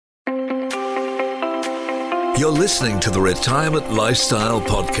You're listening to the Retirement Lifestyle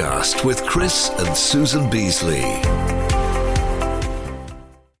Podcast with Chris and Susan Beasley.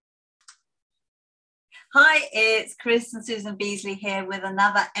 Hi, it's Chris and Susan Beasley here with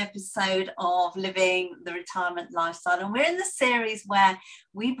another episode of Living the Retirement Lifestyle. And we're in the series where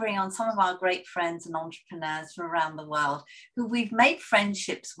we bring on some of our great friends and entrepreneurs from around the world who we've made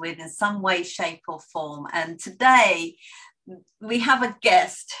friendships with in some way, shape or form. And today we have a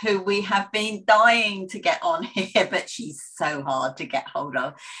guest who we have been dying to get on here, but she's so hard to get hold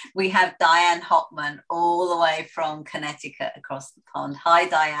of. We have Diane Hopman all the way from Connecticut across the pond. Hi,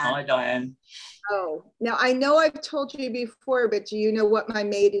 Diane. Hi, Diane. Oh, now I know I've told you before, but do you know what my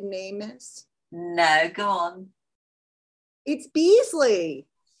maiden name is? No, go on. It's Beasley.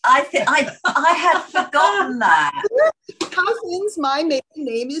 I had forgotten that. Cousins, my maiden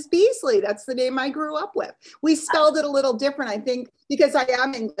name is Beasley. That's the name I grew up with. We spelled it a little different, I think, because I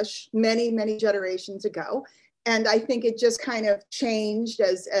am English many, many generations ago. And I think it just kind of changed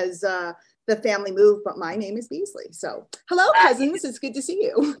as the family moved, but my name is Beasley. So hello, cousins. It's good to see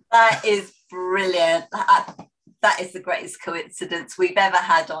you. That is brilliant. That is the greatest coincidence we've ever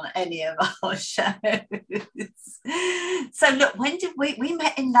had on any of our shows. So look, when did we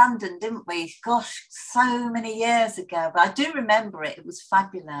met in London, didn't we? Gosh, so many years ago, but I do remember it. It was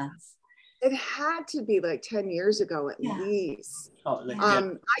fabulous. It had to be like 10 years ago at least. I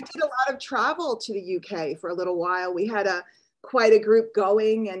did a lot of travel to the UK for a little while. We had quite a group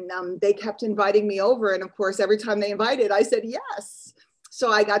going, and they kept inviting me over. And of course, every time they invited, I said yes.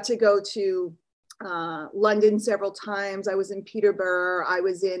 So I got to go to London several times. I was in Peterborough, I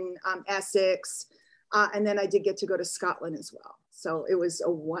was in Essex, and then I did get to go to Scotland as well. So it was a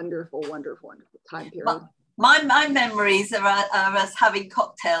wonderful, wonderful, wonderful time period. Well, my memories are us having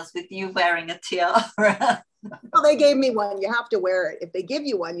cocktails with you wearing a tiara. Well, they gave me one. You have to wear it. If they give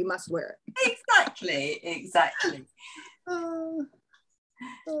you one, you must wear it. Exactly. It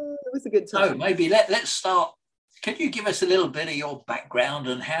was a good time. So maybe let's start. Can you give us a little bit of your background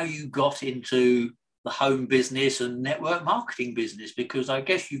and how you got into the home business and network marketing business? Because I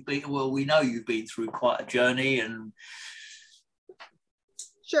guess we know you've been through quite a journey. And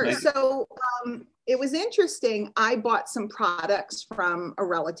sure. Maybe. So it was interesting. I bought some products from a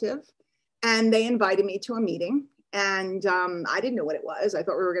relative and they invited me to a meeting. And I didn't know what it was. I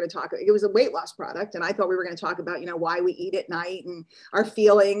thought we were going to talk. It was a weight loss product. And I thought we were going to talk about, why we eat at night and our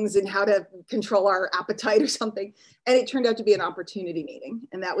feelings and how to control our appetite or something. And it turned out to be an opportunity meeting.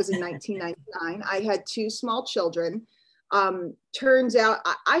 And that was in 1999. I had two small children. Turns out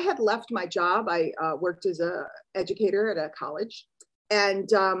I had left my job. I worked as an educator at a college. And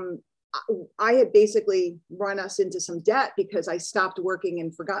I had basically run us into some debt because I stopped working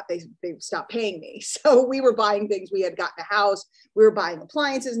and forgot they stopped paying me. So we were buying things. We had gotten a house. We were buying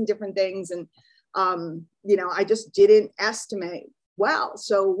appliances and different things. And, I just didn't estimate well.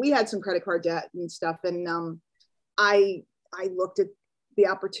 So we had some credit card debt and stuff. And I looked at the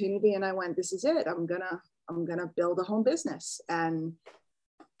opportunity and I went, this is it. I'm gonna build a home business. And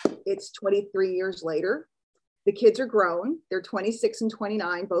it's 23 years later. The kids are grown. They're 26 and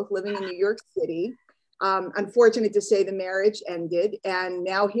 29, both living in New York City. Unfortunate to say the marriage ended. And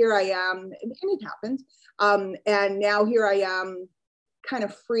now here I am, and it happened. And now here I am kind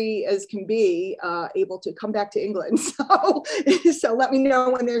of free as can be, able to come back to England. So let me know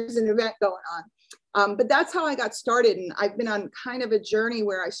when there's an event going on. But that's how I got started. And I've been on kind of a journey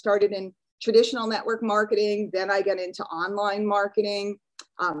where I started in traditional network marketing. Then I got into online marketing.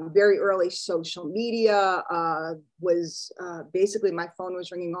 Very early social media was basically my phone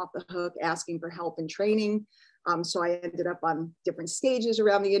was ringing off the hook asking for help and training. So I ended up on different stages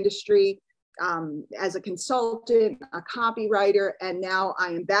around the industry as a consultant, a copywriter, and now I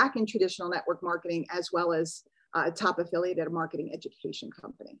am back in traditional network marketing as well as a top affiliate at a marketing education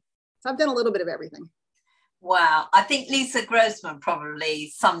company. So I've done a little bit of everything. Wow. I think Lisa Grossman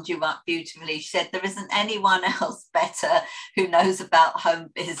probably summed you up beautifully. She said there isn't anyone else better who knows about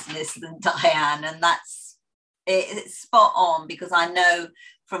home business than Diane. And it's spot on, because I know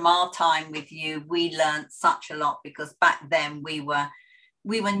from our time with you, we learned such a lot, because back then we were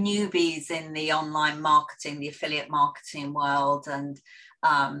newbies in the online marketing, the affiliate marketing world. And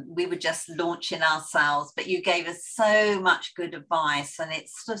we were just launching ourselves, but you gave us so much good advice, and it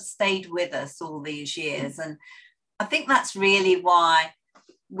sort of stayed with us all these years. And I think that's really why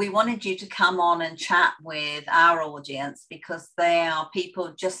we wanted you to come on and chat with our audience, because they are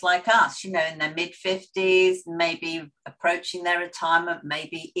people just like us, in their mid-50s, maybe approaching their retirement,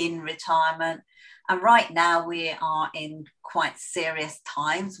 maybe in retirement. And right now we are in quite serious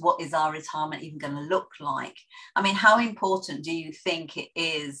times. What is our retirement even going to look like? I mean, how important do you think it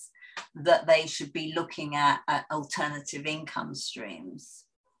is that they should be looking at alternative income streams?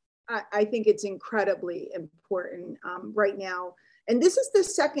 I think it's incredibly important right now. And this is the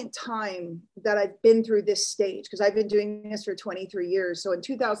second time that I've been through this stage, because I've been doing this for 23 years. So in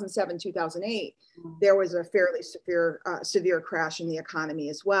 2007, 2008, there was a fairly severe crash in the economy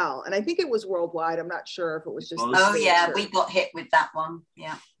as well. And I think it was worldwide. I'm not sure if it was just. Oh, yeah, we got hit with that one.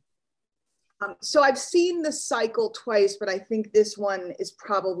 Yeah. So I've seen the cycle twice, but I think this one is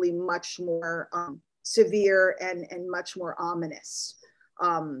probably much more severe and much more ominous.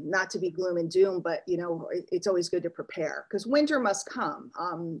 Not to be gloom and doom, but it's always good to prepare because winter must come.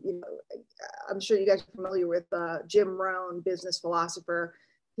 I'm sure you guys are familiar with Jim Rohn, business philosopher.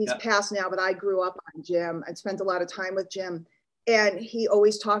 He's passed now, but I grew up on Jim. I spent a lot of time with Jim, and he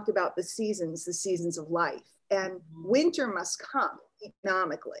always talked about the seasons of life, and winter must come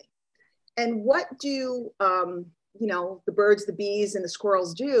economically. And what do the birds, the bees, and the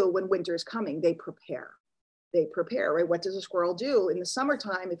squirrels do when winter is coming? They prepare. Right? What does a squirrel do in the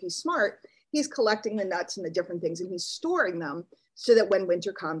summertime? If he's smart, he's collecting the nuts and the different things, and he's storing them so that when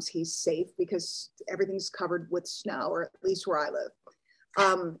winter comes, he's safe because everything's covered with snow, or at least where I live.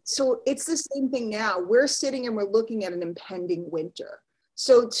 So it's the same thing now. We're sitting and we're looking at an impending winter.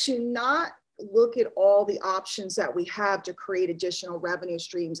 So to not look at all the options that we have to create additional revenue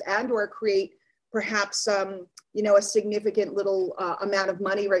streams and or create perhaps a significant little amount of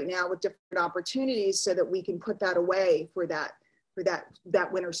money right now with different opportunities so that we can put that away for that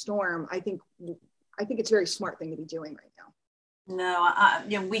winter storm. I think it's a very smart thing to be doing right now.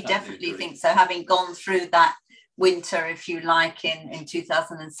 No, we definitely think so. Having gone through that winter, if you like, in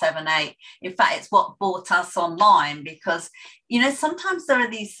 2007-8. In fact, it's what brought us online because, sometimes there are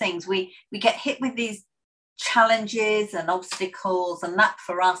these things, we get hit with these challenges and obstacles, and that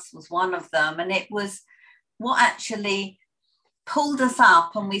for us was one of them. And it was what actually pulled us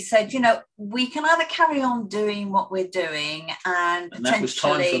up, and we said, we can either carry on doing what we're doing and potentially that was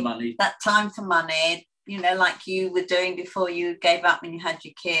time for money. That time for money, like you were doing before you gave up when you had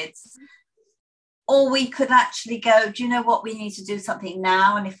your kids. Or we could actually go, do you know what, we need to do something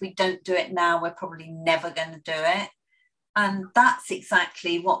now, and if we don't do it now, we're probably never going to do it. And that's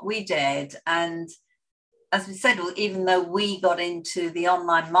exactly what we did. And as we said, even though we got into the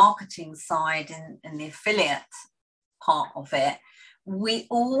online marketing side and the affiliate part of it, we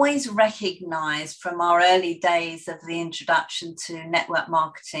always recognized from our early days of the introduction to network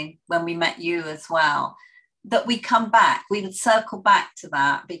marketing, when we met you as well, that we would circle back to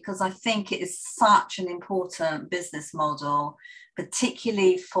that, because I think it is such an important business model,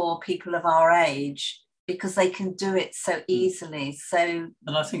 particularly for people of our age, because they can do it so easily. And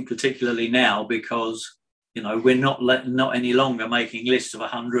I think particularly now, because we're not any longer making lists of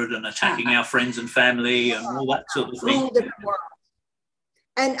 100 and attacking our friends and family and all that sort of thing.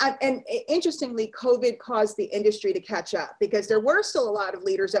 And interestingly, COVID caused the industry to catch up, because there were still a lot of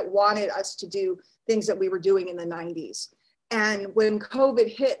leaders that wanted us to do things that we were doing in the 90s. And when COVID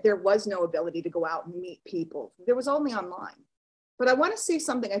hit, there was no ability to go out and meet people. There was only online. But I want to say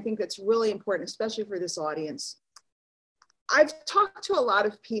something I think that's really important, especially for this audience. I've talked to a lot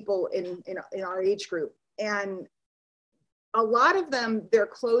of people in our age group, and a lot of them, they're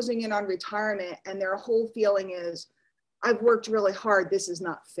closing in on retirement, and their whole feeling is, I've worked really hard. This is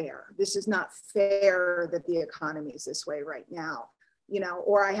not fair. This is not fair that the economy is this way right now.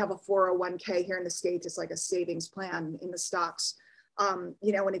 Or I have a 401k here in the States. It's like a savings plan in the stocks, and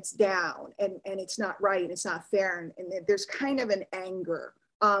it's down and it's not right and it's not fair. And there's kind of an anger.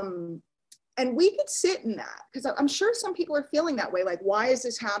 And we could sit in that, because I'm sure some people are feeling that way. Like, why is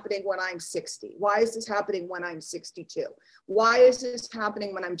this happening when I'm 60? Why is this happening when I'm 62? Why is this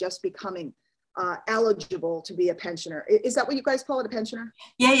happening when I'm just becoming eligible to be a pensioner? Is that what you guys call it, a pensioner?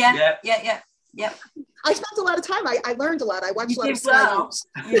 Yeah. I spent a lot of time. I learned a lot. I watched a lot of Sky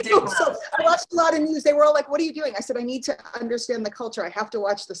News. So I watched a lot of news. They were all like, "What are you doing?" I said, "I need to understand the culture. I have to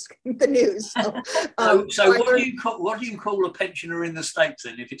watch the news." So what do you call a pensioner in the States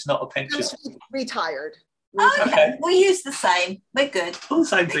then, if it's not a pensioner? Retired. Okay, we use the same. We're good. All the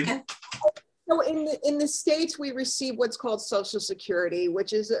same thing. So in the States, we receive what's called Social Security,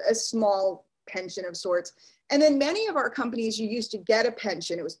 which is a small pension of sorts. And then many of our companies, you used to get a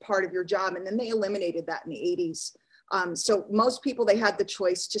pension. It was part of your job. And then they eliminated that in the 80s. So most people, they had the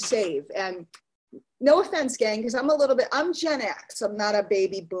choice to save. And no offense, gang, because I'm Gen X. I'm not a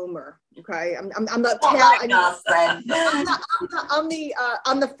baby boomer. Okay. I'm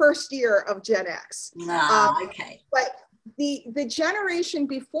the first year of Gen X. No, okay. But the generation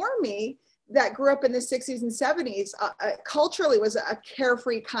before me that grew up in the 60s and 70s, culturally was a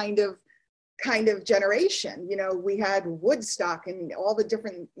carefree kind of kind of generation. You know, we had Woodstock and all the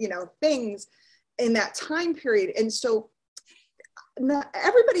different, you know, things in that time period. And so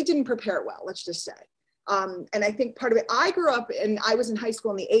everybody didn't prepare well, let's just say. And I think part of it, I grew up and I was in high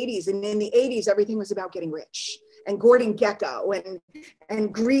school in the 80s, and in the 80s, everything was about getting rich and Gordon Gekko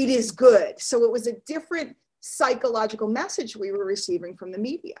and greed is good. So it was a different psychological message we were receiving from the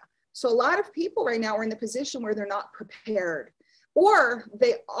media. So a lot of people right now are in the position where they're not prepared, or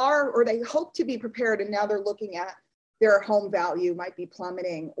they are, or they hope to be prepared. And now they're looking at their home value might be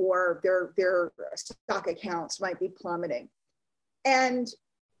plummeting, or their stock accounts might be plummeting. And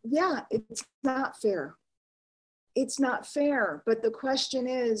yeah, it's not fair. It's not fair. But the question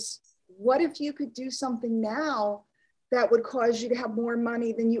is, what if you could do something now that would cause you to have more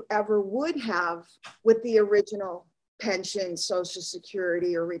money than you ever would have with the original pension, Social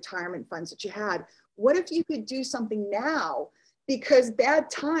Security, or retirement funds that you had? What if you could do something now? Because bad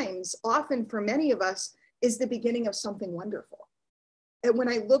times, often for many of us, is the beginning of something wonderful. And when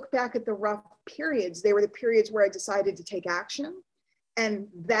I look back at the rough periods, they were the periods where I decided to take action. And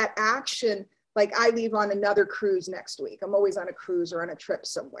that action, like I leave on another cruise next week. I'm always on a cruise or on a trip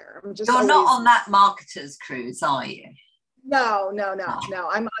somewhere. I'm just You're always... not on that marketer's cruise, are you? No.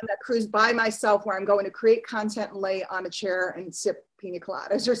 I'm on that cruise by myself where I'm going to create content and lay on a chair and sip pina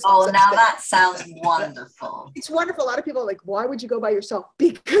coladas or something. Oh, now that sounds wonderful. It's wonderful. A lot of people are like, why would you go by yourself?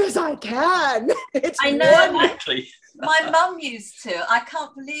 Because I can. It's I know. Exactly. My mum used to. I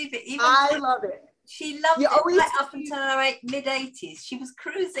can't believe it. I love it. She loved it right up until her mid-80s. She was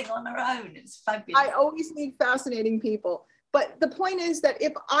cruising on her own. It's fabulous. I always meet fascinating people. But the point is that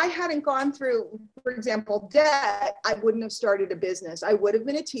if I hadn't gone through, for example, debt, I wouldn't have started a business. I would have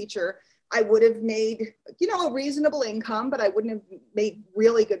been a teacher. I would have made, you know, a reasonable income, but I wouldn't have made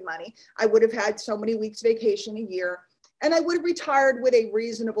really good money. I would have had so many weeks vacation a year, and I would have retired with a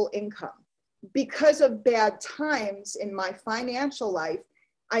reasonable income. Because of bad times in my financial life,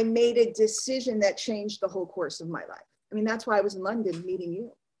 I made a decision that changed the whole course of my life. I mean, that's why I was in London meeting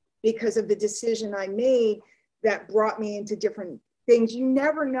you, because of the decision I made that brought me into different things. You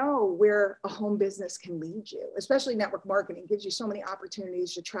never know where a home business can lead you, especially network marketing. It gives you so many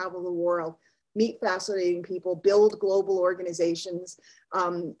opportunities to travel the world, meet fascinating people, build global organizations.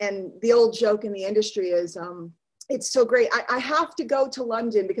 And the old joke in the industry is, it's so great. I have to go to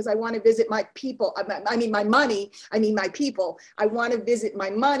London because I want to visit my people. I mean, my money, I mean, my people. I want to visit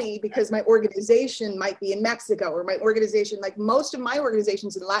my money because my organization might be in Mexico, or my organization, like most of my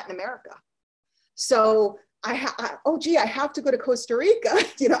organizations in Latin America. So I have to go to Costa Rica.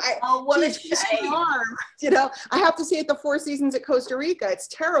 You know, what a shame. You know, I have to stay at the Four Seasons at Costa Rica. It's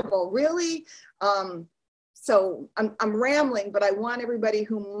terrible, really. So I'm rambling, but I want everybody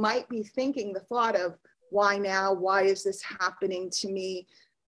who might be thinking the thought of, why now? Why is this happening to me?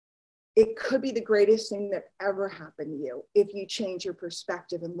 It could be the greatest thing that ever happened to you if you change your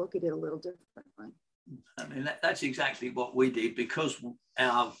perspective and look at it a little differently. I mean, that's exactly what we did, because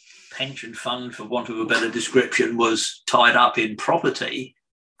our pension fund, for want of a better description, was tied up in property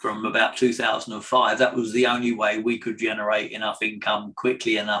from about 2005. That was the only way we could generate enough income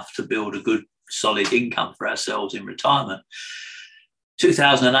quickly enough to build a good, solid income for ourselves in retirement.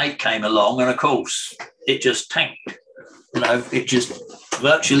 2008 came along, and of course, it just tanked. You know, it just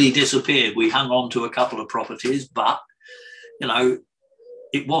virtually disappeared. We hung on to a couple of properties, but, you know,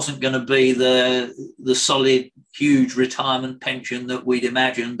 it wasn't going to be the solid, huge retirement pension that we'd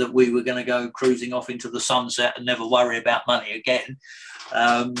imagined, that we were going to go cruising off into the sunset and never worry about money again.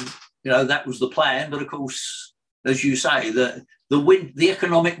 You know, that was the plan. But of course, as you say, the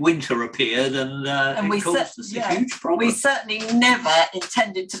economic winter appeared, and it caused us a huge problem. We certainly never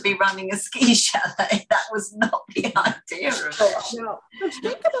intended to be running a ski chalet. That was not the idea of it. No. But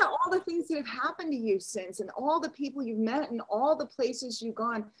think about all the things that have happened to you since, and all the people you've met, and all the places you've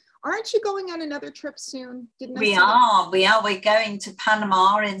gone. Aren't you going on another trip soon? We are. We're going to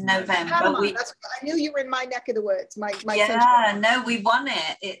Panama in November. Panama, I knew you were in my neck of the woods. My no, we won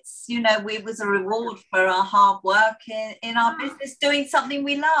it. It's, you know, it was a reward for our hard work in our business, doing something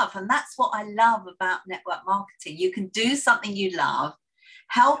we love. And that's what I love about network marketing. You can do something you love,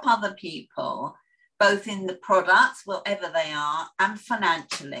 help other people, both in the products, whatever they are, and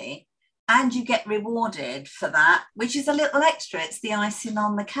financially. And you get rewarded for that, which is a little extra. It's the icing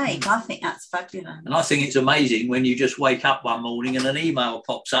on the cake. I think that's fabulous. And I think it's amazing when you just wake up one morning and an email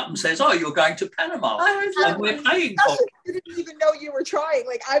pops up and says, "Oh, you're going to Panama, and we're paying for it." You didn't even know you were trying.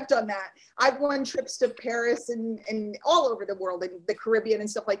 Like, I've done that. I've won trips to Paris and all over the world, and the Caribbean and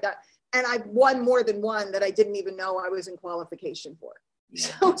stuff like that. And I've won more than one that I didn't even know I was in qualification for. Yeah.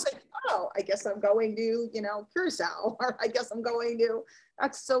 So it's like, oh, I guess I'm going to, you know, Curacao, or I guess I'm going to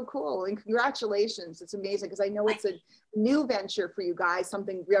That's so cool. And congratulations. It's amazing because I know it's a new venture for you guys,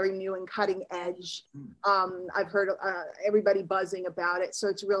 something very new and cutting edge. I've heard everybody buzzing about it. So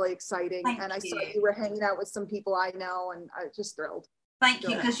it's really exciting. I saw you were hanging out with some people I know, and I'm just thrilled. Thank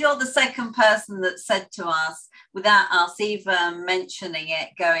you, because you're the second person that said to us, without us even mentioning it,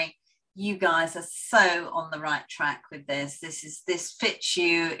 going, you guys are so on the right track with this. This fits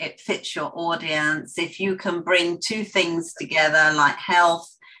you, it fits your audience. If you can bring two things together like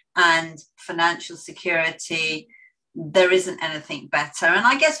health and financial security, there isn't anything better. And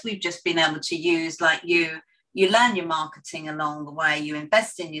I guess we've just been able to use, like you learn your marketing along the way, you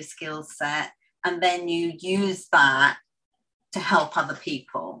invest in your skill set, and then you use that to help other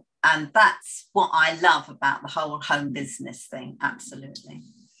people. And that's what I love about the whole home business thing. Absolutely.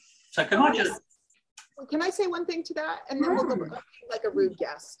 So can I say one thing to that? And then we'll go like a rude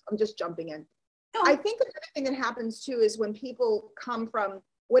guest. I'm just jumping in. I think another thing that happens too is when people come from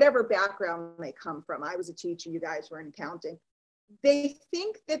whatever background they come from. I was a teacher, you guys were in accounting. They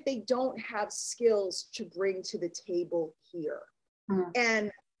think that they don't have skills to bring to the table here. And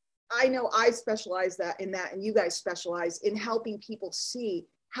I know I specialize in that, and you guys specialize in helping people see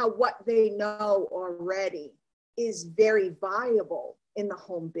how what they know already is very viable in the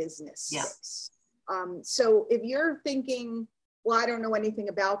home business space. So if you're thinking, well, I don't know anything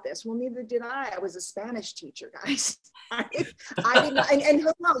about this. Well, neither did I. I was a Spanish teacher, guys. I didn't know, and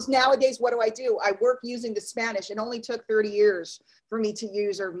who knows, nowadays, what do? I work using the Spanish. It only took 30 years for me to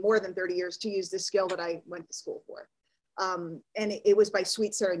use, or more than 30 years to use the skill that I went to school for. And it was by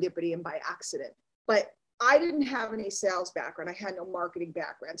sweet serendipity and by accident. But I didn't have any sales background. I had no marketing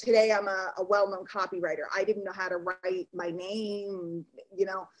background. Today, I'm a well-known copywriter. I didn't know how to write my name.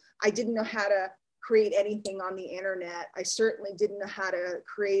 I didn't know how to create anything on the internet. I certainly didn't know how to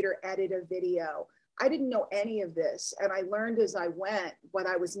create or edit a video. I didn't know any of this. And I learned as I went what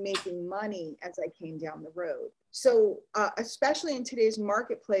I was making money as I came down the road. So especially in today's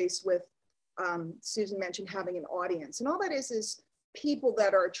marketplace with, Susan mentioned having an audience, and all that is people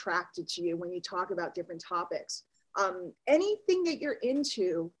that are attracted to you when you talk about different topics. Anything that you're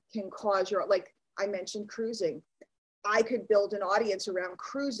into can cause your, like I mentioned, cruising. I could build an audience around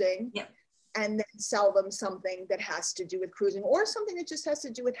cruising and then sell them something that has to do with cruising, or something that just has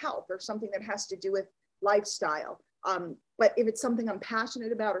to do with health, or something that has to do with lifestyle. But if it's something I'm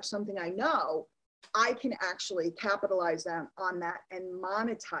passionate about or something I know, I can actually capitalize on that and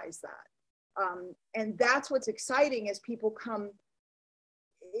monetize that. And that's what's exciting as people come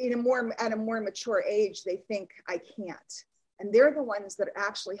at a more mature age. They think I can't, and they're the ones that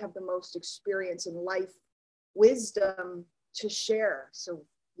actually have the most experience and life wisdom to share. So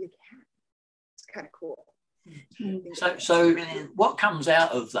you can. It's kind of cool. So what comes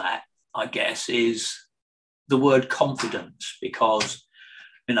out of that, I guess, is the word confidence, because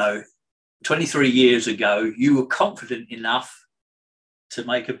 23 years ago you were confident enough to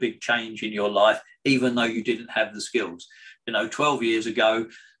make a big change in your life, even though you didn't have the skills. 12 years ago,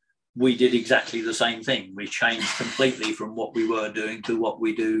 we did exactly the same thing. We changed completely from what we were doing to what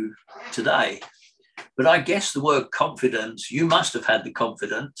we do today. But I guess the word confidence, you must have had the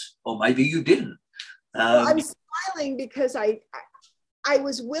confidence, or maybe you didn't. I'm smiling because I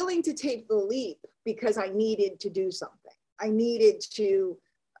was willing to take the leap because I needed to do something. I needed to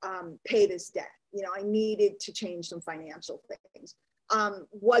pay this debt. I needed to change some financial things.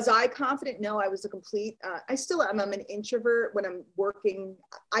 Was I confident? No, I was a complete, I still am. I'm an introvert. When I'm working,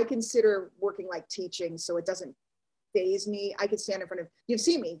 I consider working like teaching, so it doesn't faze me. I could stand in front of, you've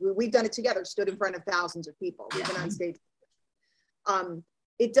seen me, we've done it together, stood in front of thousands of people. We've been on stage.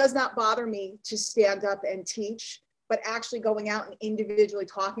 It does not bother me to stand up and teach, but actually going out and individually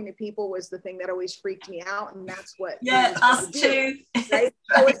talking to people was the thing that always freaked me out. And that's what us too. Right?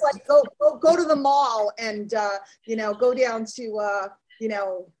 So it's like go to the mall and go down to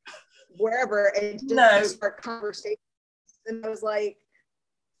wherever and just start conversations. And I was like,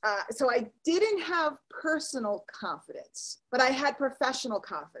 so I didn't have personal confidence, but I had professional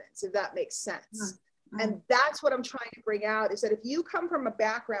confidence, if that makes sense. And that's what I'm trying to bring out, is that if you come from a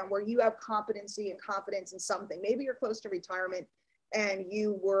background where you have competency and confidence in something, maybe you're close to retirement and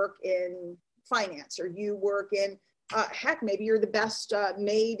you work in finance, or you work in, maybe you're the best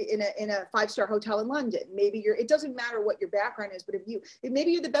maid in a 5-star hotel in London. Maybe it doesn't matter what your background is, but if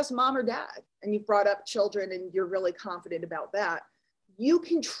maybe you're the best mom or dad and you've brought up children and you're really confident about that, you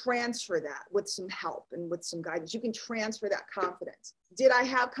can transfer that with some help and with some guidance. You can transfer that confidence. Did I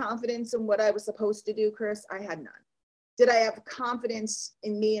have confidence in what I was supposed to do, Chris? I had none. Did I have confidence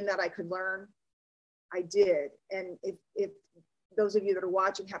in me and that I could learn? I did. And if those of you that are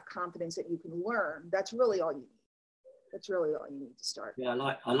watching have confidence that you can learn, that's really all you need. That's really all you need to start. Yeah,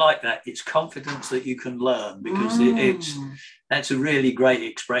 I like that. It's confidence that you can learn, because it's that's a really great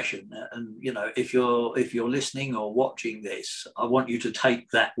expression. And you know, if you're listening or watching this, I want you to take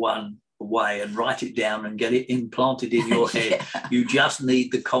that one away and write it down and get it implanted in your head. Yeah. You just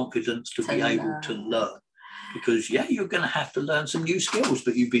need the confidence to be able learn. to learn. Because you're going to have to learn some new skills,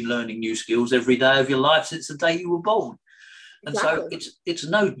 but you've been learning new skills every day of your life since the day you were born. And Exactly. so it's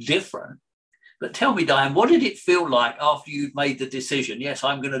no different. But tell me, Diane, what did it feel like after you'd made the decision? Yes,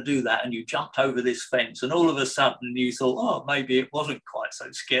 I'm going to do that. And you jumped over this fence, and all of a sudden you thought, oh, maybe it wasn't quite so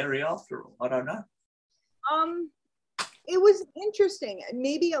scary after all. I don't know. It was interesting.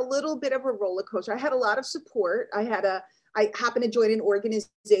 Maybe a little bit of a roller coaster. I had a lot of support. I happened to join an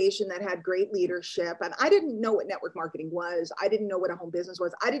organization that had great leadership, and I didn't know what network marketing was. I didn't know what a home business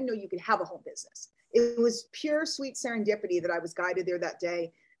was. I didn't know you could have a home business. It was pure sweet serendipity that I was guided there that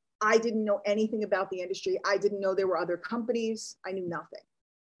day. I didn't know anything about the industry. I didn't know there were other companies. I knew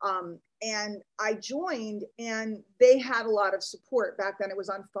nothing. And I joined, and they had a lot of support. Back then it was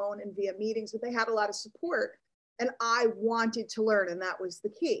on phone and via meetings, but they had a lot of support, and I wanted to learn, and that was the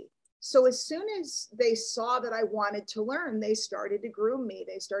key. So as soon as they saw that I wanted to learn, they started to groom me.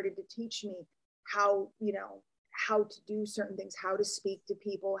 They started to teach me how to do certain things, how to speak to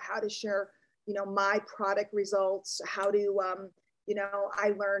people, how to share, my product results, how to, I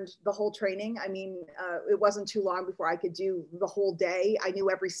learned the whole training. I mean, it wasn't too long before I could do the whole day. I knew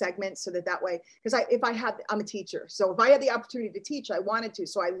every segment, so that way, because I'm a teacher. So if I had the opportunity to teach, I wanted to.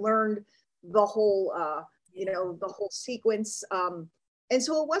 So I learned the whole, the whole sequence. And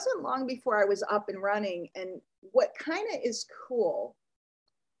so it wasn't long before I was up and running. And what kind of is cool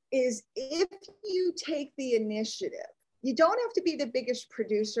is if you take the initiative, you don't have to be the biggest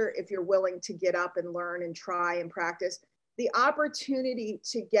producer if you're willing to get up and learn and try and practice. The opportunity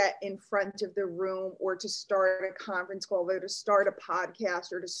to get in front of the room, or to start a conference call, or to start a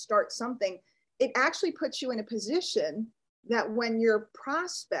podcast, or to start something, it actually puts you in a position that when your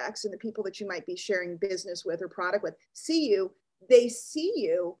prospects and the people that you might be sharing business with or product with see you, they see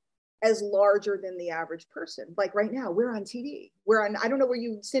you as larger than the average person. Like right now, we're on TV. I don't know where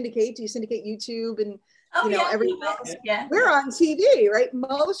you syndicate. Do you syndicate YouTube and everything else? Yeah. We're on TV, right?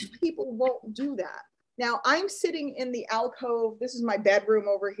 Most people won't do that. Now I'm sitting in the alcove. This is my bedroom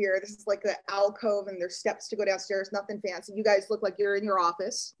over here. This is like the alcove, and there's steps to go downstairs, nothing fancy. You guys look like you're in your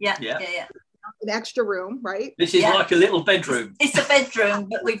office. Yeah. An extra room, right? This is like a little bedroom. It's a bedroom,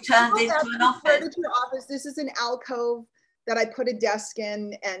 but we've turned into an office. This is an alcove that I put a desk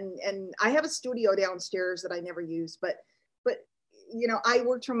in, and I have a studio downstairs that I never use, but I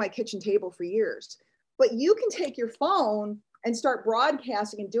worked from my kitchen table for years. But you can take your phone and start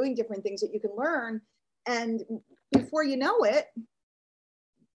broadcasting and doing different things that you can learn, and before you know it,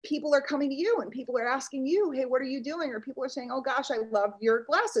 people are coming to you and people are asking you, hey, what are you doing? Or people are saying, oh gosh, I love your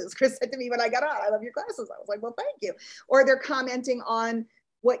glasses. Chris said to me when I got on, I love your glasses. I was like, well, thank you. Or they're commenting on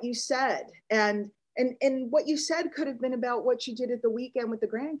what you said. And what you said could have been about what you did at the weekend with the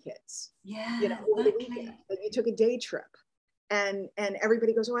grandkids. Yeah, over the weekend. You took a day trip, and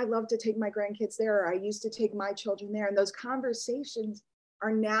everybody goes, oh, I love to take my grandkids there. Or I used to take my children there. And those conversations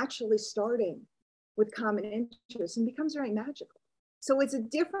are naturally starting with common interests and becomes very magical. So it's a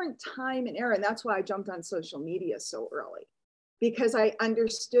different time and era. And that's why I jumped on social media so early, because I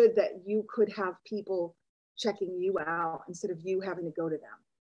understood that you could have people checking you out instead of you having to go to them.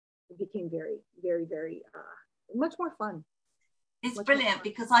 It became very, very, very much more fun. It's brilliant,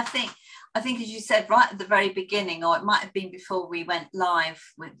 because I think as you said right at the very beginning, or it might have been before we went live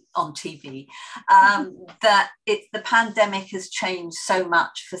on TV, that the pandemic has changed so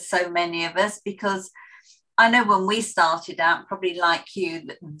much for so many of us. Because I know when we started out, probably like you,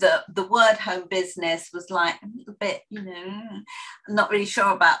 the word home business was like a little bit, not really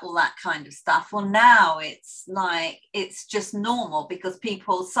sure about all that kind of stuff. Well, now it's just normal, because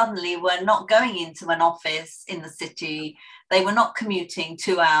people suddenly were not going into an office in the city. They were not commuting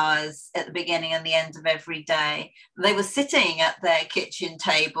 2 hours at the beginning and the end of every day. They were sitting at their kitchen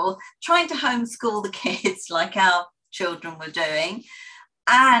table, trying to homeschool the kids like our children were doing,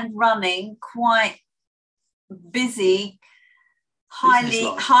 and running quite busy,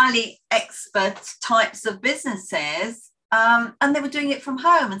 highly expert types of businesses, and they were doing it from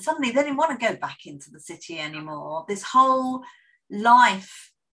home, and suddenly they didn't want to go back into the city anymore. This whole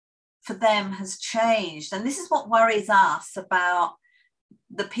life for them has changed, and this is what worries us about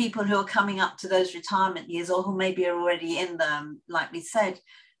the people who are coming up to those retirement years, or who maybe are already in them. Like we said,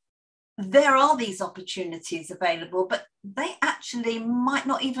 there are these opportunities available, but they actually might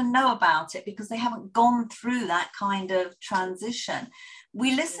not even know about it because they haven't gone through that kind of transition.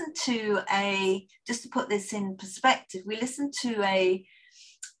 We listened to just to put this in perspective, we listened to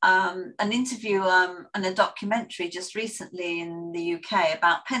an interview and a documentary just recently in the UK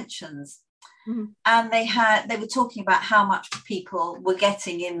about pensions. Mm-hmm. And they were talking about how much people were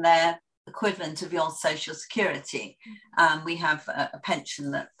getting in their equivalent of your social security. We have a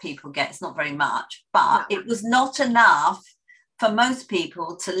pension that people get. It's not very much, but it was not enough for most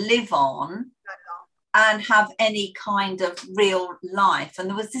people to live on and have any kind of real life. And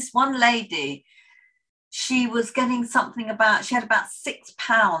there was this one lady, she was getting something she had about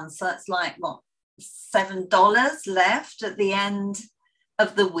 £6, so that's like what, $7 left at the end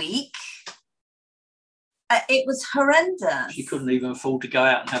of the week. It was horrendous. She couldn't even afford to go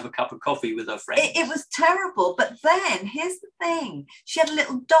out and have a cup of coffee with her friends. It was terrible. But then here's the thing. She had a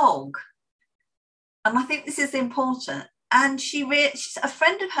little dog. And I think this is important. And a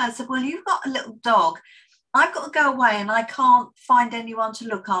friend of hers said, well, you've got a little dog. I've got to go away and I can't find anyone to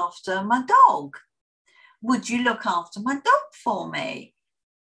look after my dog. Would you look after my dog for me?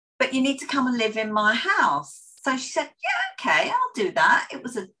 But you need to come and live in my house. So she said, yeah, okay, I'll do that. It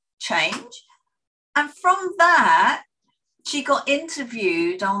was a change. And from that, she got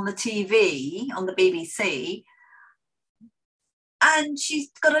interviewed on the TV, on the BBC, and she's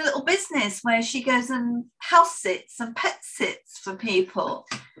got a little business where she goes and house sits and pet sits for people.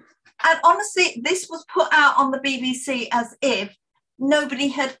 And honestly, this was put out on the BBC as if nobody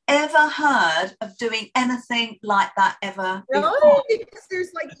had ever heard of doing anything like that ever before. Really? Because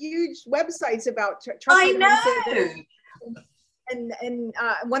there's like huge websites about I know. And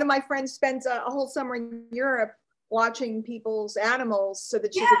one of my friends spent a whole summer in Europe watching people's animals so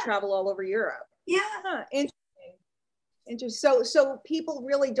that she could travel all over Europe. Yeah. Huh, interesting. So people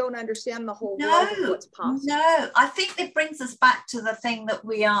really don't understand the whole world of what's possible. No, I think it brings us back to the thing that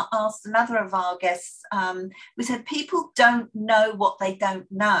we asked another of our guests. We said people don't know what they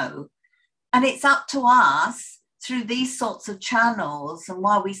don't know. And it's up to us through these sorts of channels, and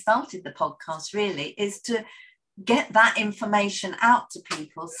why we started the podcast really, is to get that information out to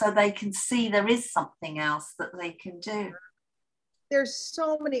people so they can see there is something else that they can do. There's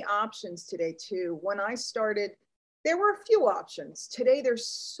so many options today too. When I started, there were a few options. Today, there's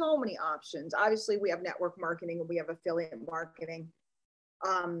so many options. Obviously, we have network marketing and we have affiliate marketing,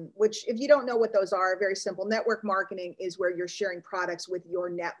 which if you don't know what those are, very simple. Network marketing is where you're sharing products with your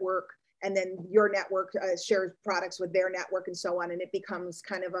network, and then your network shares products with their network and so on. And it becomes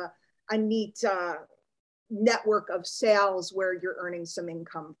kind of a neat network of sales where you're earning some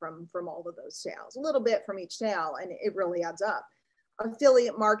income from all of those sales, a little bit from each sale, and it really adds up.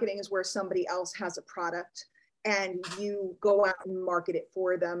 Affiliate marketing is where somebody else has a product and you go out and market it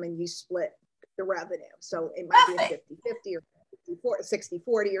for them and you split the revenue. So it might be a 50-50 or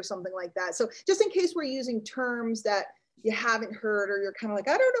 60-40 or something like that. So just in case we're using terms that you haven't heard, or you're kind of like,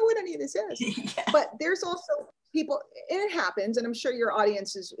 I don't know what any of this is. Yeah. But there's also people, and it happens, and I'm sure your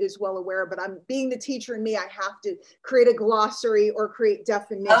audience is well aware, but I'm being the teacher in me, I have to create a glossary or create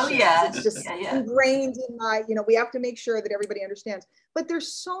definitions. Oh yeah. It's just ingrained in my, we have to make sure that everybody understands. But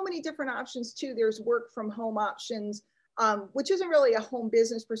there's so many different options too. There's work from home options, which isn't really a home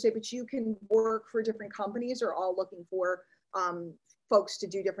business per se, but you can work for different companies are all looking for folks to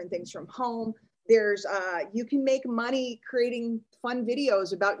do different things from home. There's, you can make money creating fun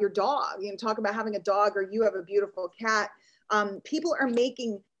videos about your dog. Talk about having a dog, or you have a beautiful cat. People are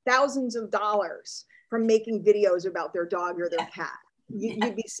making thousands of dollars from making videos about their dog or their cat.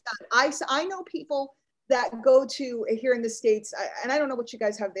 You'd be stunned. I know people that go to, here in the States, and I don't know what you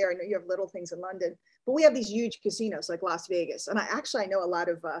guys have there. I know you have little things in London, but we have these huge casinos like Las Vegas. And I know a lot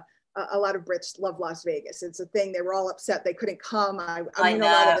of Brits love Las Vegas. It's a thing. They were all upset they couldn't come. I mean, know,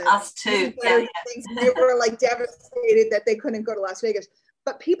 a lot of us too. Things, they were like devastated that they couldn't go to Las Vegas.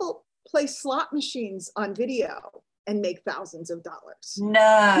 But people play slot machines on video and make thousands of dollars.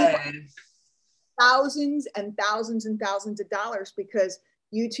 No. Thousands and thousands and thousands of dollars, because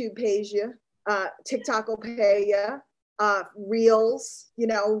YouTube pays you, TikTok will pay you, Reels,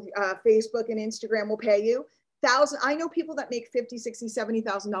 Facebook and Instagram will pay you. I know people that make $50,000, $60,000,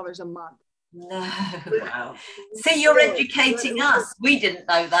 $70,000 a month. No. Wow. See, you're educating us. We didn't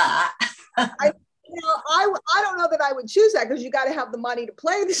know that. I don't know that I would choose that, because you got to have the money to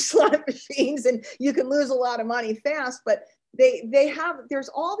play the slot machines, and you can lose a lot of money fast, but there's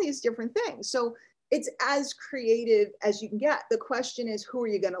all these different things. So it's as creative as you can get. The question is, who are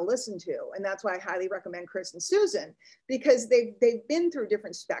you going to listen to? And that's why I highly recommend Chris and Susan, because they've been through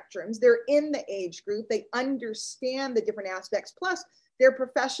different spectrums. They're in the age group. They understand the different aspects. Plus, their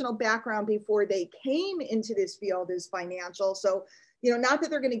professional background before they came into this field is financial. So, not that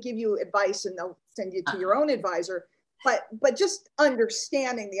they're going to give you advice and they'll send you to your own advisor, but just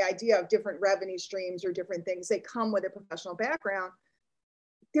understanding the idea of different revenue streams or different things, they come with a professional background.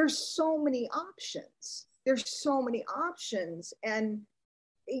 There's so many options. And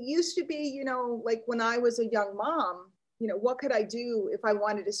it used to be, like when I was a young mom, what could I do if I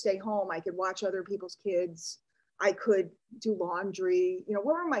wanted to stay home? I could watch other people's kids. I could do laundry. What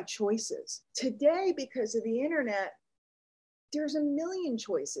were my choices? Today, because of the internet, there's a million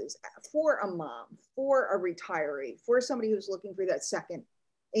choices for a mom, for a retiree, for somebody who's looking for that second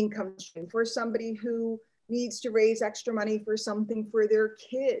income stream, for somebody who needs to raise extra money for something for their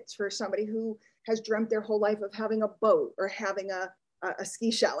kids, for somebody who has dreamt their whole life of having a boat or having a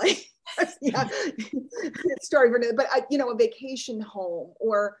ski chalet. Yeah, but a vacation home,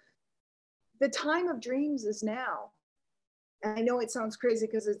 or the time of dreams is now. And I know it sounds crazy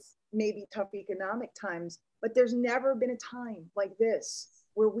because it's maybe tough economic times, but there's never been a time like this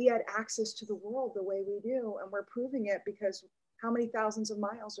where we had access to the world the way we do. And we're proving it because how many thousands of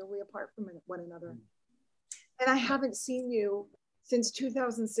miles are we apart from one another? And I haven't seen you since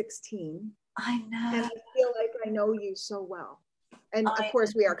 2016. I know. And I feel like I know you so well. And of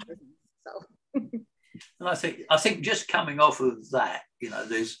course we are cousins, so. And I think just coming off of that,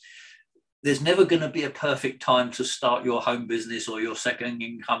 there's never going to be a perfect time to start your home business or your second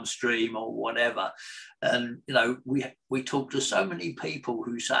income stream or whatever. And, we talk to so many people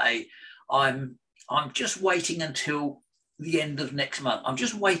who say, I'm just waiting until the end of next month. I'm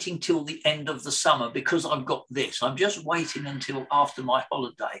just waiting till the end of the summer because I've got this. I'm just waiting until after my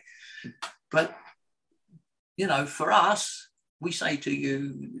holiday. But, for us, we say to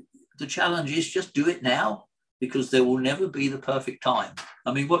you, the challenge is just do it now, because there will never be the perfect time.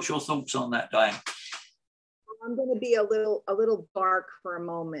 I mean, what's your thoughts on that, Diane? I'm going to be a little dark for a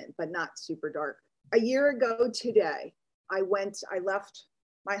moment, but not super dark. A year ago today, I left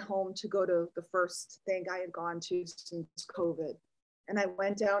my home to go to the first thing I had gone to since COVID. And I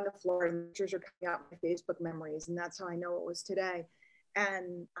went down to Florida, and pictures are coming out in my Facebook memories. And that's how I know it was today.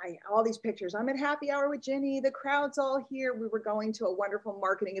 And all these pictures, I'm at happy hour with Ginny, the crowd's all here. We were going to a wonderful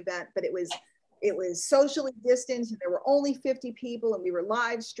marketing event, but it was socially distanced, and there were only 50 people, and we were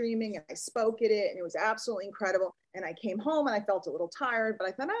live streaming, and I spoke at it, and it was absolutely incredible. And I came home and I felt a little tired, but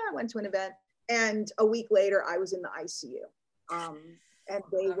I thought, I went to an event. And a week later, I was in the ICU. And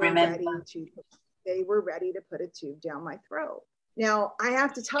they were ready to put a tube down my throat. Now, I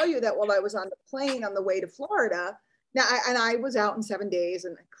have to tell you that while I was on the plane on the way to Florida, I was out in 7 days,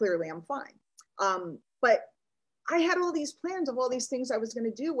 and clearly I'm fine. But I had all these plans of all these things I was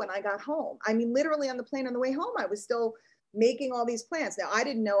going to do when I got home. I mean, literally on the plane on the way home, I was still making all these plans. Now, I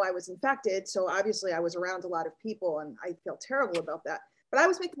didn't know I was infected, so obviously I was around a lot of people, and I felt terrible about that. But I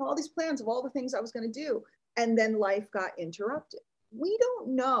was making all these plans of all the things I was going to do, and then life got interrupted. We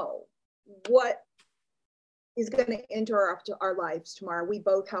don't know what is going to interrupt our lives tomorrow. We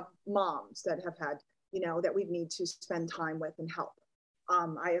both have moms that have had, that we need to spend time with and help.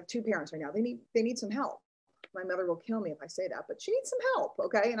 I have two parents right now. They need some help. My mother will kill me if I say that, but she needs some help,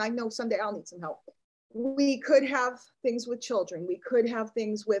 okay? And I know someday I'll need some help. We could have things with children. We could have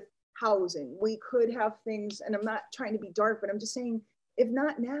things with housing. We could have things, and I'm not trying to be dark, but I'm just saying, if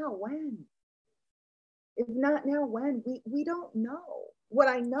not now, when? If not now, when? We don't know. What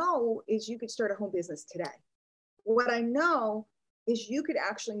I know is you could start a home business today. What I know is you could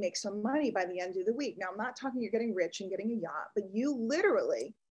actually make some money by the end of the week. Now, I'm not talking you're getting rich and getting a yacht, but you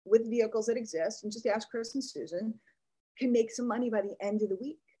literally, with vehicles that exist, and just ask Chris and Susan, can make some money by the end of the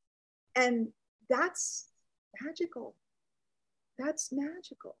week. And that's magical. That's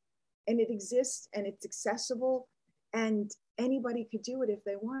magical. And it exists, and it's accessible, and anybody could do it if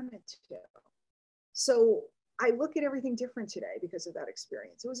they wanted to. So I look at everything different today because of that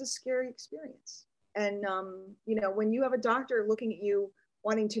experience. It was a scary experience. And, when you have a doctor looking at you,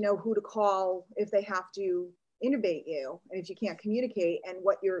 wanting to know who to call if they have to intubate you, and if you can't communicate, and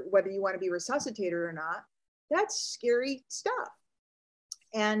whether you want to be resuscitated or not, that's scary stuff.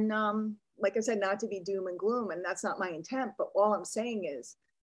 And like I said, not to be doom and gloom, and that's not my intent, but all I'm saying is,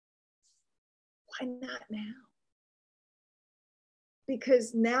 why not now?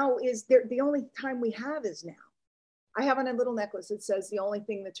 Because now is the only time we have is now. I have on a little necklace that says the only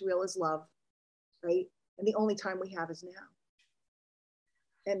thing that's real is love, right? And the only time we have is now.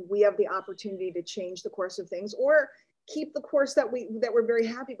 And we have the opportunity to change the course of things, or keep the course that we're very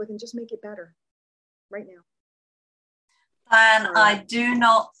happy with and just make it better right now. And I do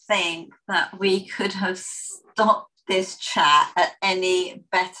not think that we could have stopped this chat at any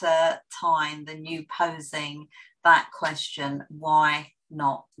better time than you posing that question, why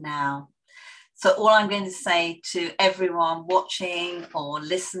not now? So all I'm going to say to everyone watching or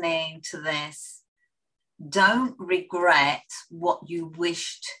listening to this, don't regret what you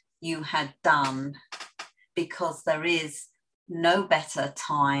wished you had done, because there is no better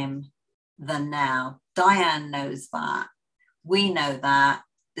time than now. Diane knows that. We know that.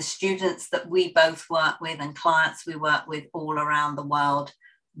 The students that we both work with and clients we work with all around the world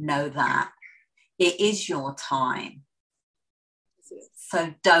know that. It is your time.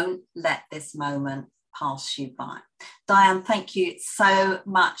 So don't let this moment pass you by. Diane, thank you so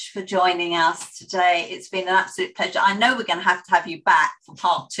much for joining us today. It's been an absolute pleasure. I know we're going to have you back for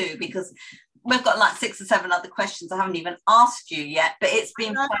part 2, because we've got like 6 or 7 other questions I haven't even asked you yet, but it's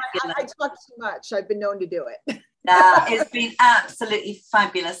been fabulous. I talk too much. I've been known to do it. It's been absolutely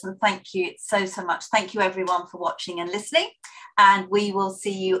fabulous, and thank you so much. Thank you everyone for watching and listening, and we will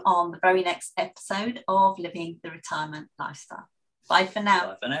see you on the very next episode of Living the Retirement Lifestyle. Bye for now.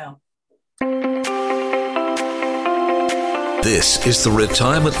 Bye for now. This is the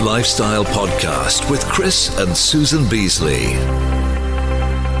Retirement Lifestyle Podcast with Chris and Susan Beasley.